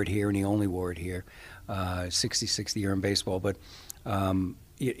 He wore it here, and he only wore it here. 66th year in baseball, but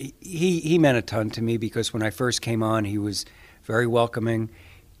he meant a ton to me because when I first came on, he was very welcoming.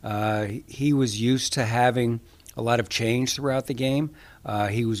 He was used to having a lot of change throughout the game.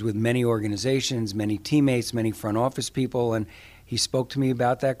 He was with many organizations, many teammates, many front office people, and he spoke to me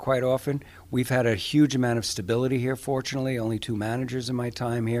about that quite often. We've had a huge amount of stability here, fortunately. Only 2 managers in my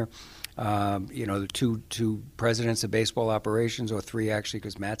time here. The two presidents of baseball operations, or 3 actually,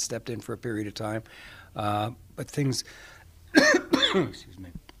 because Matt stepped in for a period of time. But things, excuse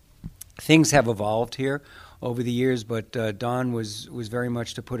me, things have evolved here over the years. But Don was very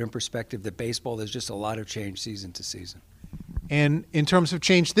much to put in perspective that baseball, there's just a lot of change season to season. And in terms of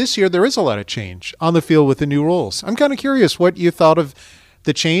change this year, there is a lot of change on the field with the new rules. I'm kind of curious what you thought of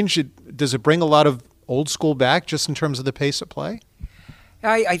the change. Does it bring a lot of old school back just in terms of the pace of play?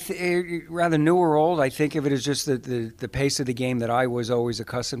 Rather new or old, I think of it as just the pace of the game that I was always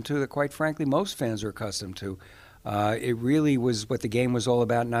accustomed to, that quite frankly most fans are accustomed to. It really was what the game was all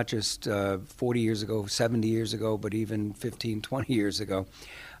about, not just 40 years ago, 70 years ago, but even 15, 20 years ago.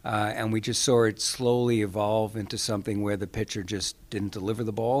 And we just saw it slowly evolve into something where the pitcher just didn't deliver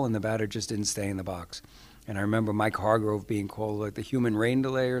the ball and the batter just didn't stay in the box. And I remember Mike Hargrove being called like the human rain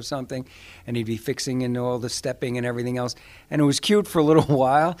delay or something, and he'd be fixing in all the stepping and everything else. And it was cute for a little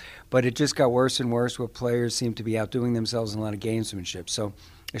while, but it just got worse and worse where players seemed to be outdoing themselves in a lot of gamesmanship. So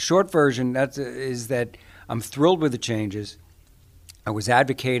the short version is that I'm thrilled with the changes. I was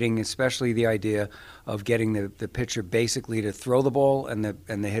advocating especially the idea of getting the pitcher basically to throw the ball and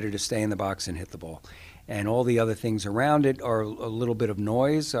the hitter to stay in the box and hit the ball. And all the other things around it are a little bit of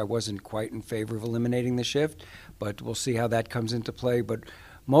noise. I wasn't quite in favor of eliminating the shift, but we'll see how that comes into play. But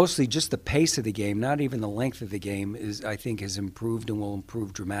mostly just the pace of the game, not even the length of the game, I think has improved and will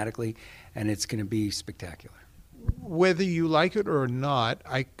improve dramatically, and it's going to be spectacular. Whether you like it or not,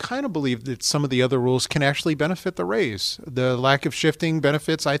 I kind of believe that some of the other rules can actually benefit the Rays. The lack of shifting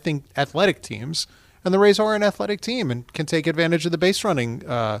benefits, I think, athletic teams. And the Rays are an athletic team and can take advantage of the base running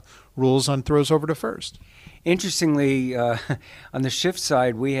rules on throws over to first. Interestingly, on the shift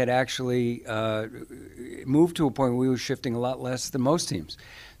side, we had actually moved to a point where we were shifting a lot less than most teams.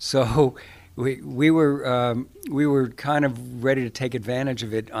 So We were kind of ready to take advantage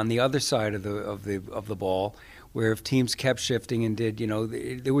of it on the other side of the ball, where if teams kept shifting and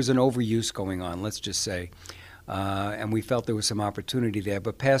there was an overuse going on, let's just say, and we felt there was some opportunity there.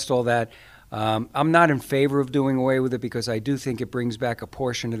 But past all that, I'm not in favor of doing away with it, because I do think it brings back a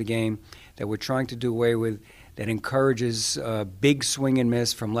portion of the game that we're trying to do away with, that encourages big swing and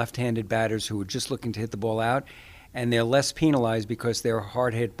miss from left-handed batters who are just looking to hit the ball out, and they're less penalized because their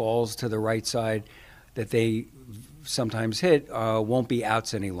hard-hit balls to the right side that they sometimes hit won't be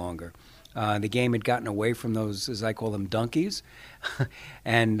outs any longer. The game had gotten away from those, as I call them, donkeys,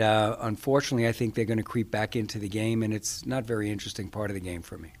 and unfortunately I think they're going to creep back into the game, and it's not a very interesting part of the game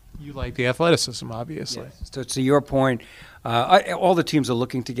for me. You like the athleticism, obviously. Yes. So to your point, all the teams are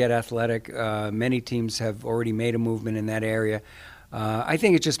looking to get athletic. Many teams have already made a movement in that area. I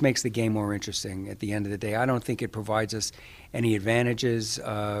think it just makes the game more interesting at the end of the day. I don't think it provides us any advantages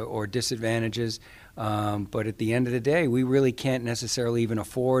or disadvantages, but at the end of the day, we really can't necessarily even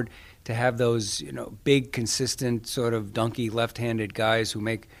afford to have those big, consistent sort of donkey left-handed guys who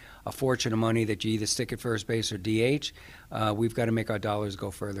make a fortune of money that you either stick at first base or DH. We've got to make our dollars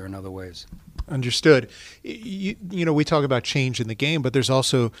go further in other ways. Understood. We talk about change in the game, but there's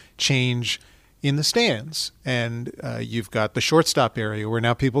also change in the stands. And you've got the shortstop area where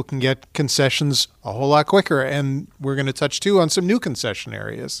now people can get concessions a whole lot quicker. And we're going to touch, too, on some new concession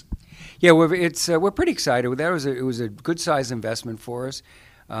areas. Yeah, we're pretty excited. It was a good-sized investment for us.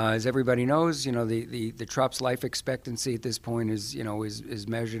 As everybody knows, the Trop's life expectancy at this point is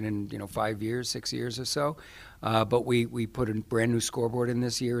measured in 5 years, 6 years or so. But we put a brand new scoreboard in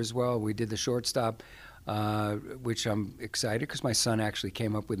this year as well. We did the shortstop, which I'm excited because my son actually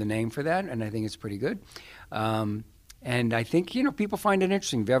came up with a name for that, and I think it's pretty good. And I think people find it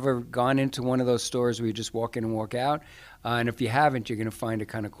interesting. If you've ever gone into one of those stores where you just walk in and walk out, and if you haven't, you're going to find it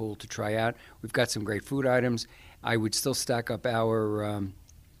kind of cool to try out. We've got some great food items. I would still stack up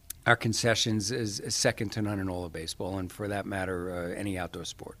our concessions is second to none in all of baseball, and for that matter, any outdoor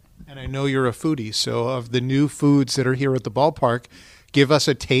sport. And I know you're a foodie, so of the new foods that are here at the ballpark, give us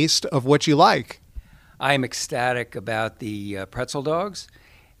a taste of what you like. I am ecstatic about the pretzel dogs,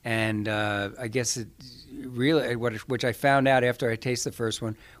 and I guess it really, which I found out after I tasted the first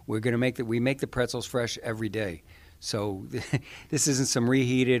one, we make the pretzels fresh every day. So this isn't some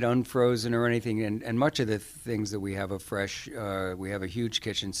reheated, unfrozen or anything, and much of the things that we have are fresh. We have a huge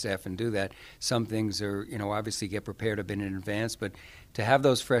kitchen staff and do that. Some things are, obviously get prepared a bit in advance, but to have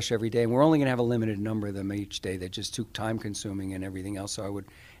those fresh every day, and we're only going to have a limited number of them each day. They're just too time-consuming and everything else, so I would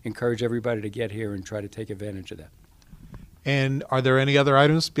encourage everybody to get here and try to take advantage of that. And are there any other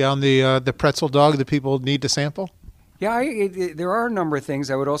items beyond the pretzel dog that people need to sample? Yeah, there are a number of things.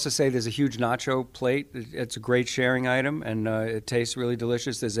 I would also say there's a huge nacho plate. It's a great sharing item, and it tastes really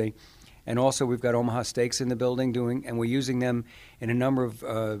delicious. And also we've got Omaha Steaks in the building and we're using them in a number of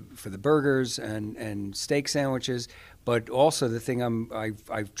for the burgers and steak sandwiches. But also the thing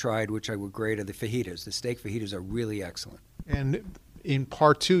I've tried, which I would grade, are the fajitas. The steak fajitas are really excellent. And in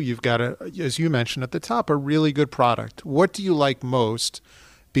part two, you've got as you mentioned at the top, a really good product. What do you like most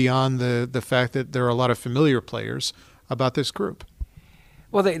beyond the fact that there are a lot of familiar players about this group?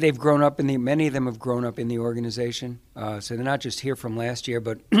 Well, they've grown up many of them have grown up in the organization. So they're not just here from last year,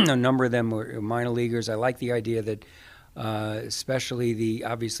 but a number of them were minor leaguers. I like the idea that, especially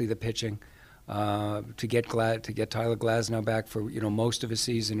obviously the pitching, to get Tyler Glasnow back for most of a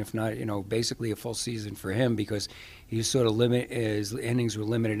season, if not basically a full season for him, because he sort of his innings were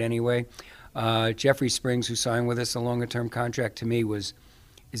limited anyway. Jeffrey Springs, who signed with us a longer-term contract, to me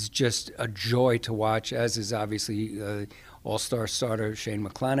is just a joy to watch, as is obviously all-star starter Shane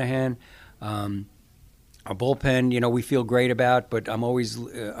McClanahan. Our bullpen, we feel great about, but I'm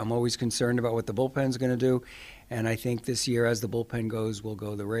always concerned about what the bullpen's going to do. And I think this year, as the bullpen goes, will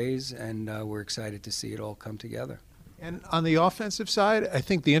go the Rays, and we're excited to see it all come together. And on the offensive side, I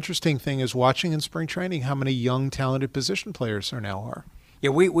think the interesting thing is watching in spring training how many young, talented position players there now are. Yeah,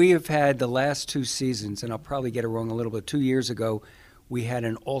 we have had the last 2 seasons, and I'll probably get it wrong a little bit. 2 years ago, we had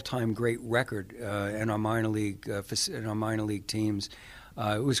an all-time great record in our minor league teams.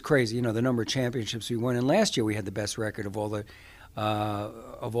 It was crazy, the number of championships we won. And last year we had the best record of all the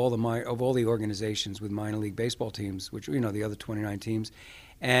organizations with minor league baseball teams, which the other 29 teams.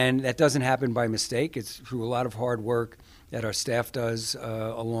 And that doesn't happen by mistake. It's through a lot of hard work that our staff does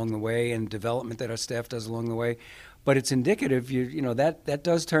along the way, and development that our staff does along the way. But it's indicative, that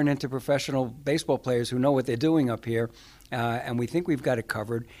does turn into professional baseball players who know what they're doing up here. And we think we've got it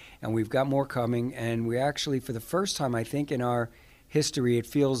covered, and we've got more coming. And we actually, for the first time, I think, in our history, it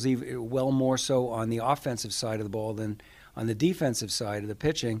feels well more so on the offensive side of the ball than on the defensive side of the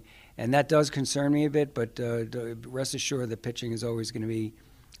pitching. And that does concern me a bit, but rest assured that pitching is always going to be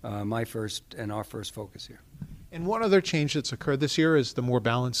my first and our first focus here. And one other change that's occurred this year is the more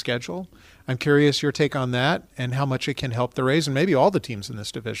balanced schedule. I'm curious your take on that and how much it can help the Rays and maybe all the teams in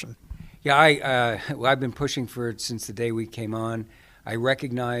this division. Yeah, I've been pushing for it since the day we came on. I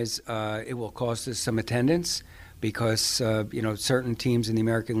recognize it will cost us some attendance because, certain teams in the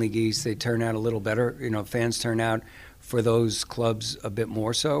American League East, they turn out a little better. Fans turn out for those clubs a bit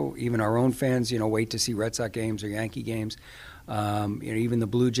more so. Even our own fans, wait to see Red Sox games or Yankee games. Even the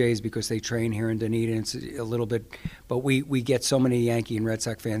Blue Jays, because they train here in Dunedin, it's a little bit. But we get so many Yankee and Red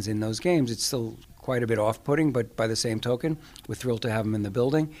Sox fans in those games, it's still quite a bit off-putting. But by the same token, we're thrilled to have them in the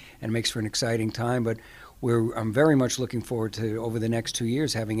building, and it makes for an exciting time. But I'm very much looking forward to, over the next 2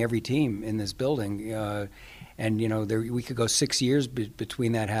 years, having every team in this building. We could go 6 years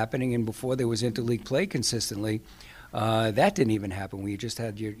between that happening, and before there was interleague play consistently, that didn't even happen. We just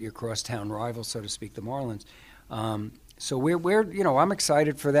had your crosstown rival, so to speak, the Marlins. So I'm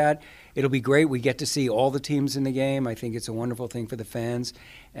excited for that. It'll be great. We get to see all the teams in the game. I think it's a wonderful thing for the fans.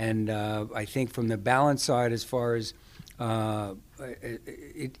 And I think from the balance side, as far as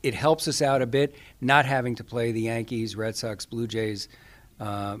it helps us out a bit, not having to play the Yankees, Red Sox, Blue Jays,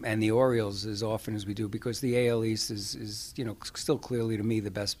 and the Orioles as often as we do, because the AL East is still clearly, to me,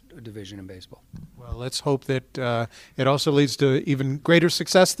 the best division in baseball. Well, let's hope that it also leads to even greater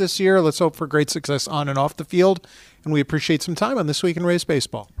success this year. Let's hope for great success on and off the field. And we appreciate some time on This Week in Rays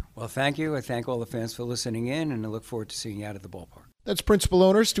Baseball. Well, thank you. I thank all the fans for listening in, and I look forward to seeing you out at the ballpark. That's principal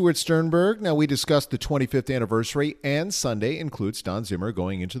owner Stuart Sternberg. Now, we discussed the 25th anniversary, and Sunday includes Don Zimmer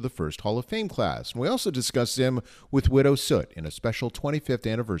going into the first Hall of Fame class. And we also discussed Zim with Widow Soot in a special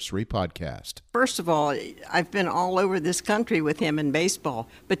 25th anniversary podcast. First of all, I've been all over this country with him in baseball,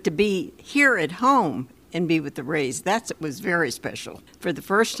 but to be here at home and be with the Rays, that was very special. For the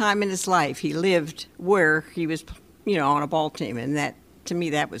first time in his life, he lived where he was, on a ball team, and that, to me,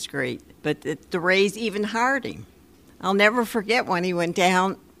 that was great. But the Rays even hired him. I'll never forget when he went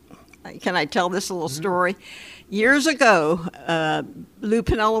down. Can I tell this little story? Years ago, Lou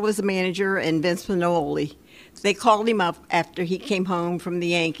Piniella was the manager and Vince Manoli. They called him up after he came home from the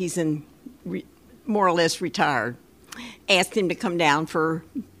Yankees and more or less retired. Asked him to come down for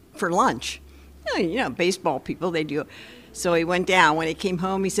lunch. Baseball people, they do. So he went down. When he came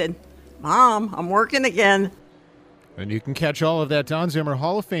home, he said, "Mom, I'm working again." And you can catch all of that Don Zimmer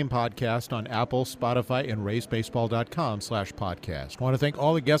Hall of Fame podcast on Apple, Spotify, and RaysBaseball.com/podcast. I want to thank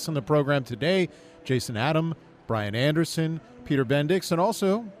all the guests on the program today, Jason Adam, Brian Anderson, Peter Bendix, and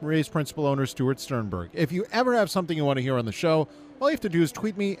also Rays principal owner Stuart Sternberg. If you ever have something you want to hear on the show, all you have to do is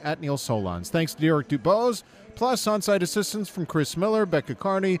tweet me at Neil Solondz. Thanks to Derek Dubose, plus on-site assistance from Chris Miller, Becca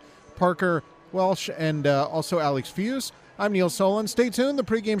Carney, Parker Welsh, and also Alex Fuse. I'm Neil Solondz. Stay tuned. The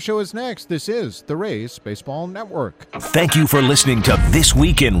pregame show is next. This is the Rays Baseball Network. Thank you for listening to This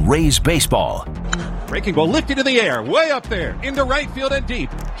Week in Rays Baseball. Breaking ball lifted to the air, way up there, into right field and deep.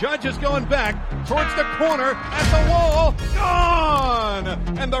 Judge is going back towards the corner, at the wall, gone!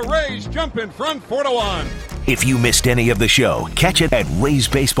 And the Rays jump in front 4-1. If you missed any of the show, catch it at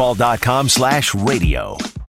RaysBaseball.com/radio.